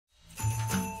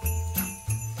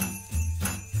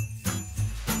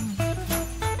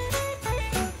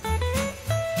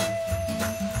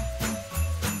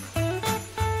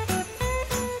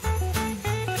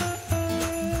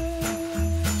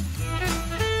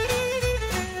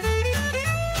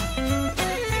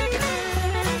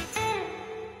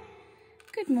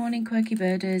morning, Quirky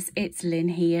Birders, it's Lynn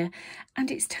here, and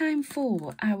it's time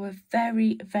for our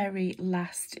very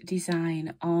last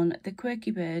design on the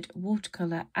Quirky Bird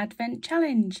Watercolour Advent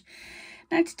Challenge.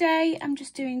 Now today I'm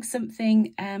just doing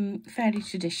something fairly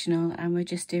traditional, and we're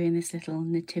just doing this little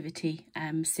nativity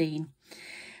scene.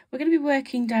 We're going to be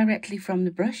working directly from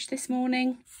the brush this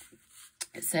morning,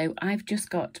 so I've just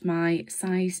got my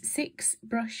size 6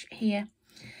 brush here.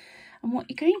 And what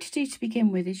you're going to do to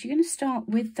begin with is you're going to start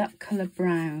with that colour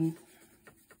brown.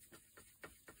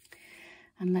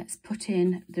 And let's put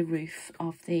in the roof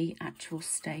of the actual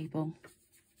stable.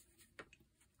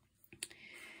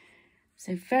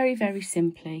 So very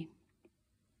simply,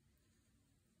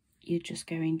 you're just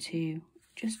going to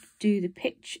do the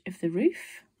pitch of the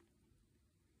roof.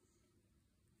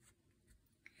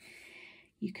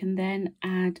 You can then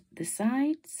add the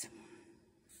sides.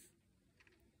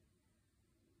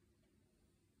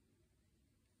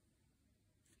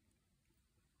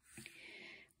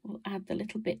 We'll add the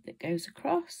little bit that goes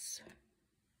across,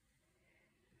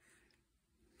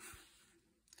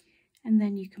 and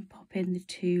then you can pop in the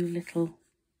 2 little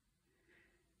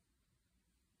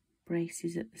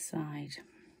braces at the side.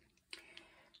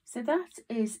 So that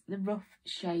is the rough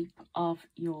shape of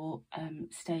your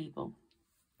stable.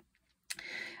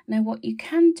 Now what you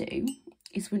can do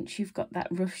is, once you've got that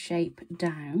rough shape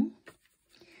down,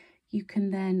 you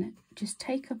can then just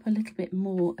take up a little bit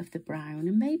more of the brown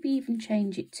and maybe even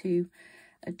change it to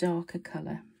a darker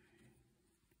colour.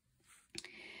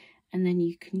 And then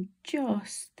you can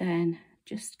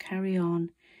just carry on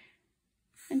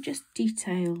and just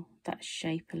detail that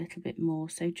shape a little bit more.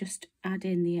 So just add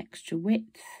in the extra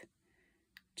width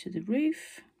to the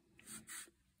roof,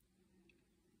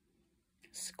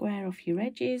 square off your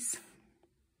edges,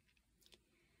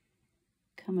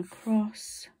 come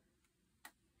across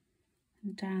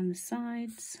and down the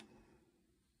sides.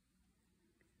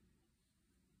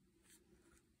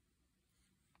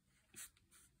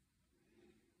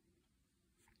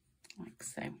 Like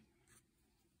so.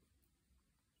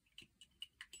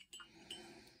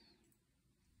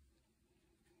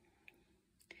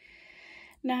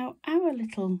 Now our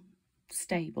little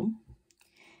stable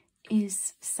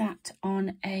is sat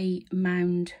on a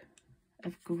mound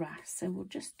of grass, so we'll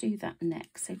just do that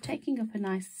next. So taking up a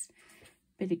nice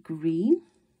bit of green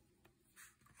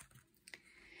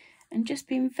and just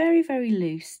being very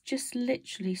loose, just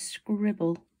literally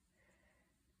scribble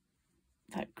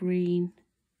that green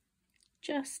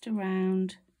just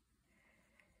around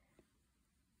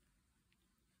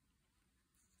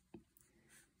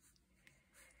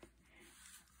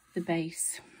the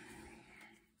base.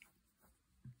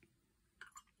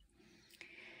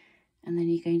 And then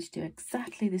you're going to do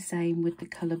exactly the same with the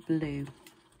colour blue.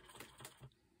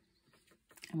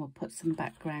 And we'll put some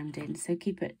background in, so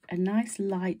keep it a nice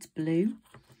light blue.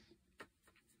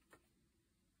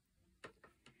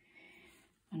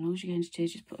 And all you're going to do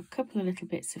is just put a couple of little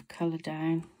bits of colour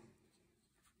down,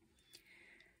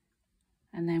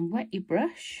 and then wet your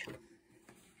brush,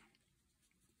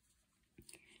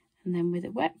 and then with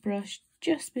a wet brush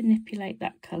just manipulate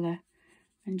that colour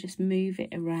and just move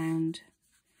it around,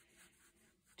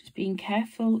 just being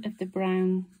careful of the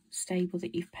brown stable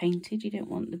that you've painted. You don't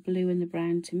want the blue and the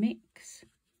brown to mix.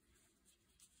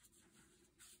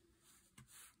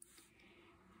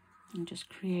 And just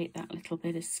create that little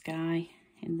bit of sky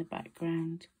in the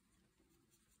background.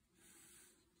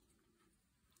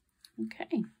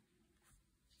 Okay.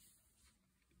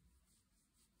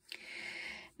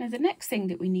 Now the next thing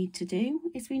that we need to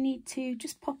do is we need to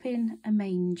just pop in a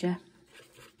manger.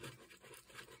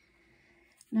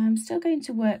 Now I'm still going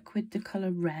to work with the colour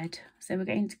red, so we're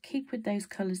going to keep with those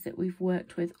colours that we've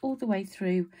worked with all the way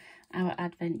through our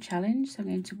Advent Challenge. So I'm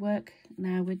going to work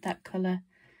now with that colour,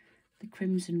 the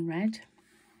crimson red.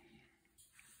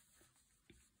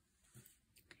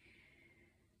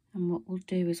 And what we'll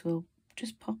do is we'll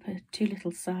just pop 2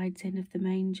 little sides in of the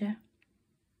manger.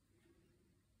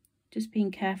 Just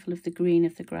being careful of the green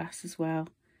of the grass as well.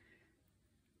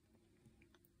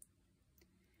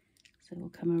 So we'll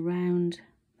come around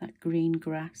that green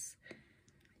grass.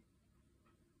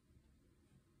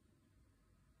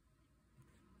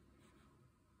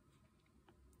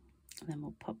 And then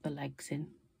we'll pop the legs in.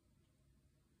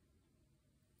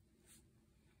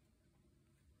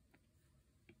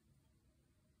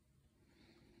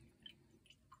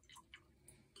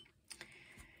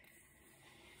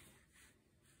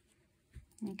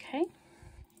 Okay,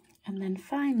 and then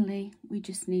finally we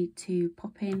just need to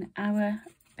pop in our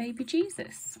baby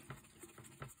Jesus.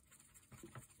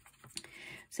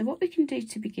 So what we can do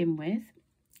to begin with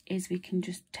is we can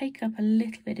just take up a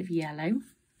little bit of yellow,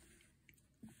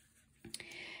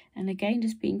 And again,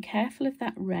 just being careful of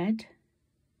that red,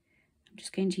 I'm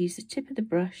just going to use the tip of the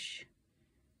brush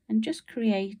and just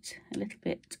create a little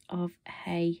bit of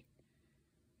hay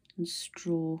and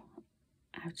straw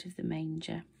out of the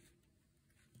manger.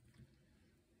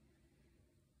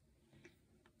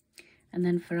 And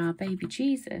then for our baby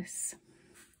Jesus,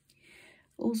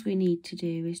 all we need to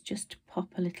do is just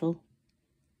pop a little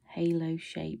halo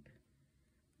shape,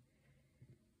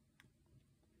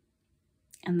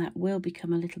 and that will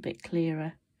become a little bit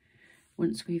clearer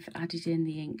once we've added in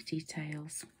the ink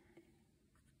details.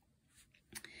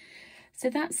 So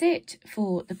that's it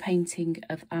for the painting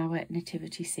of our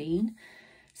nativity scene.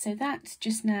 So that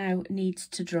just now needs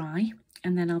to dry,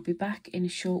 and then I'll be back in a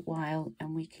short while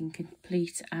and we can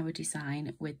complete our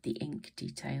design with the ink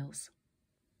details.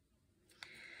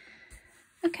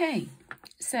 Okay,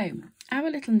 so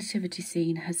our little nativity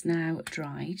scene has now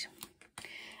dried,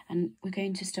 and we're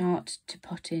going to start to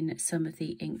put in some of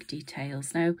the ink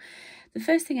details. Now, the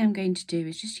first thing I'm going to do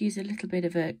is just use a little bit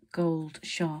of a gold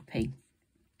Sharpie,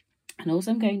 and all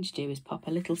I'm going to do is pop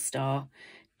a little star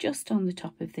just on the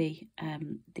top of the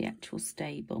actual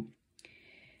stable.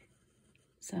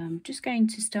 So I'm just going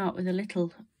to start with a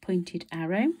little pointed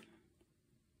arrow,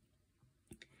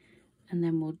 and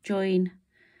then we'll join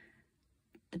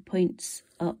the points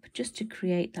up just to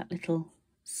create that little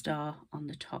star on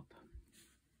the top.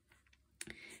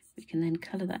 We can then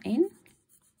colour that in.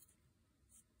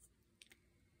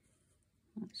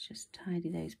 Let's just tidy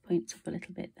those points up a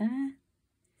little bit there.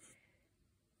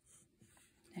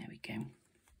 There we go.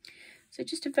 So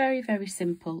just a very, very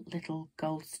simple little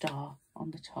gold star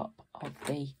on the top of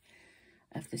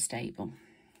the stable.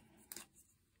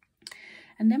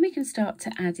 And then we can start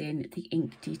to add in the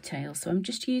ink detail. So I'm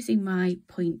just using my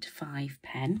 0.5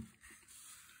 pen.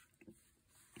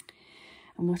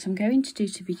 And what I'm going to do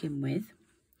to begin with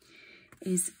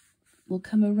is we'll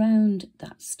come around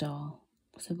that star.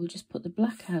 So we'll just put the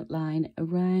black outline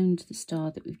around the star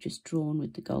that we've just drawn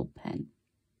with the gold pen.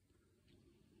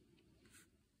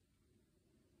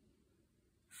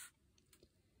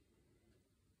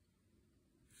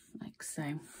 Like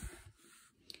so.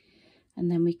 And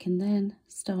then we can then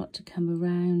start to come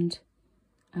around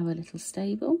our little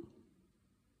stable.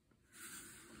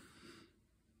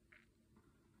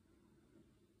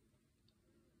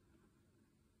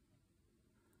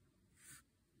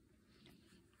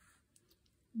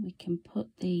 We can put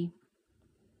the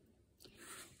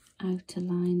outer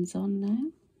lines on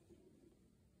now.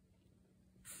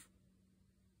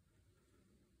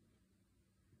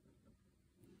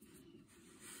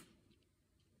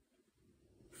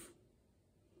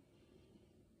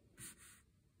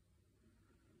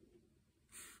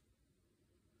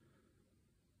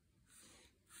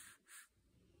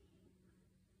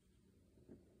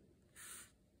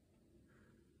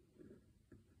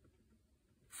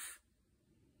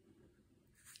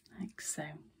 Like so.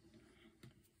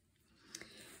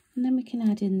 And then we can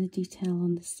add in the detail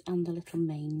on the little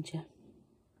manger.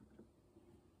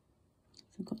 So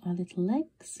we've got our little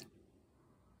legs.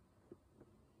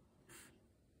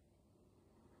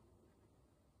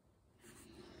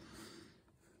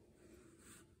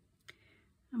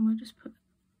 And we'll just put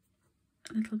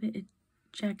a little bit of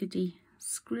jaggedy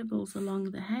scribbles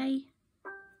along the hay.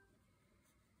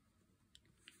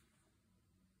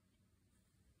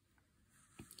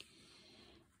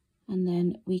 And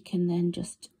then we can then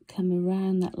just come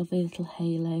around that lovely little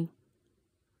halo.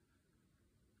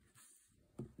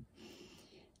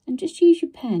 And just use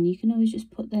your pen. You can always just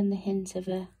put then the hint of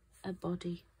a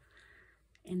body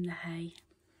in the hay.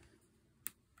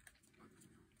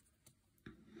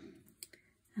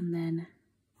 And then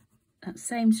that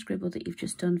same scribble that you've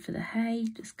just done for the hay,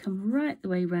 just come right the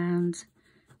way round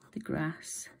the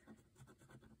grass.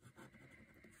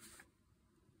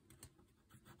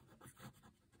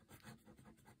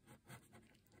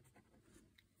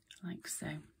 Like so.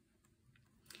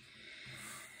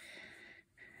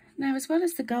 Now, as well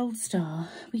as the gold star,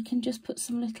 we can just put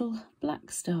some little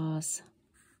black stars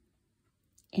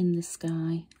in the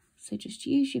sky. So just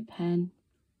use your pen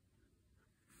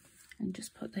and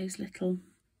just put those little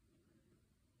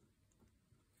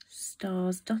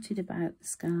stars dotted about the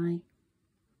sky.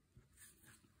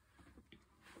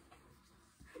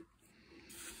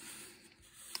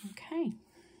 Okay.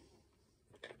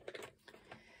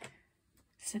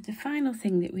 So the final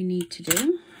thing that we need to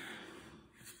do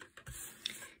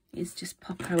is just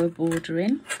pop our border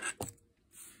in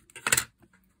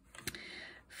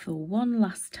for one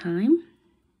last time.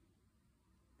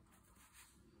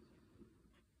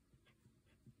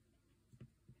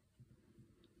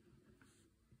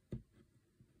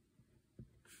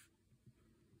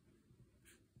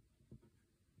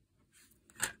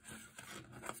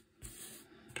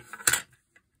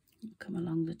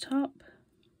 top.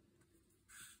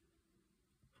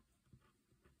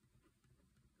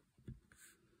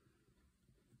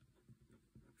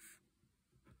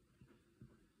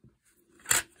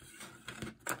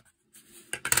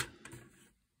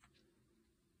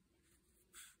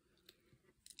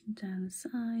 Down the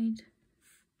side.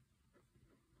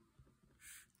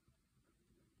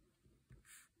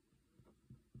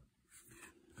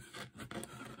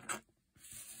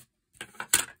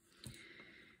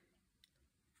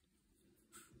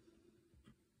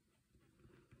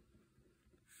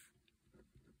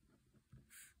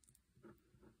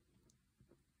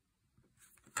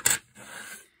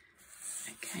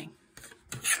 Okay.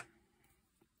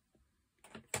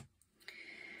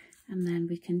 And then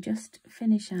we can just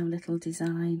finish our little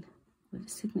design with a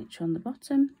signature on the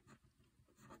bottom.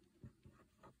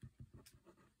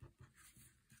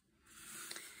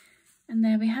 And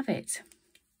there we have it.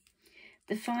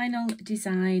 The final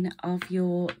design of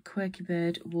your Quirky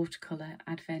Bird Watercolour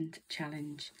Advent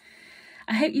Challenge.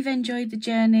 I hope you've enjoyed the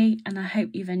journey and I hope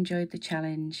you've enjoyed the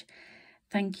challenge.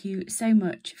 Thank you so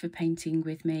much for painting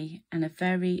with me, and a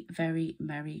very, very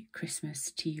Merry Christmas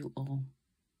to you all.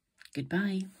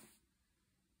 Goodbye.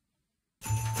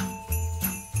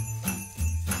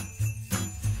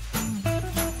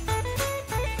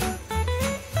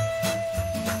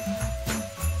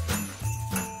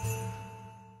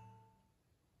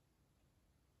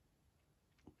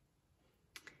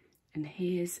 And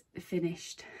here's the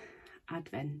finished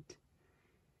Advent.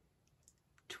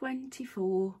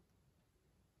 24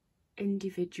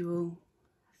 individual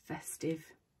festive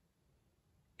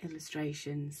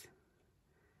illustrations.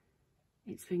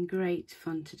 It's been great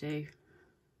fun to do.